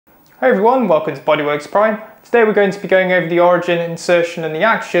Hey everyone, welcome to Bodyworks Prime. Today we're going to be going over the origin, insertion and the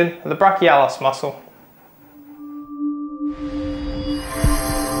action of the brachialis muscle.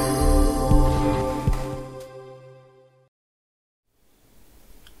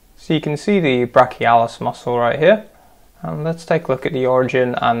 So you can see the brachialis muscle right here, and let's take a look at the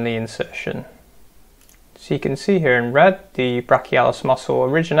origin and the insertion. So you can see here in red, the brachialis muscle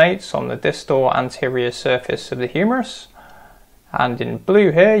originates on the distal anterior surface of the humerus. And in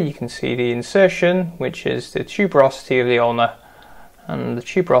blue here you can see the insertion, which is the tuberosity of the ulnar. And the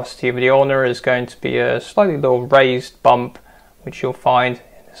tuberosity of the ulnar is going to be a slightly little raised bump, which you'll find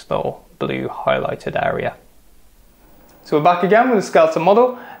in this little blue highlighted area. So we're back again with the skeletal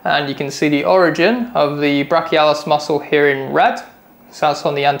model, and you can see the origin of the brachialis muscle here in red. So that's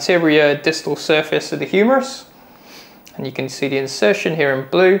on the anterior distal surface of the humerus. And you can see the insertion here in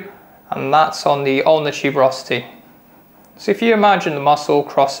blue, and that's on the ulnar tuberosity. So if you imagine the muscle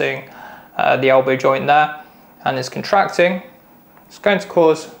crossing the elbow joint there and is contracting, it's going to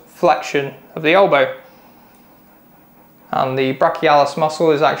cause flexion of the elbow. And the brachialis muscle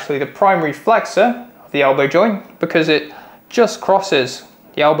is actually the primary flexor of the elbow joint because it just crosses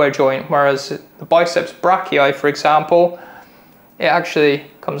the elbow joint, whereas the biceps brachii, for example, it actually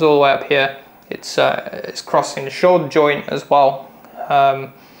comes all the way up here. It's crossing the shoulder joint as well.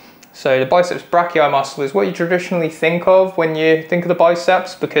 So the biceps brachii muscle is what you traditionally think of when you think of the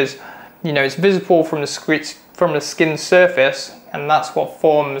biceps, because it's visible from the skin surface, and that's what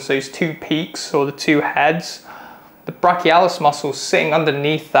forms those two peaks or the two heads. The brachialis muscle is sitting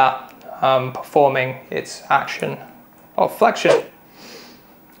underneath that, performing its action of flexion.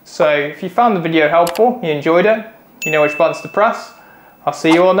 So if you found the video helpful, you enjoyed it, you know which buttons to press. I'll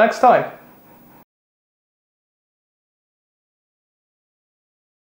see you all next time.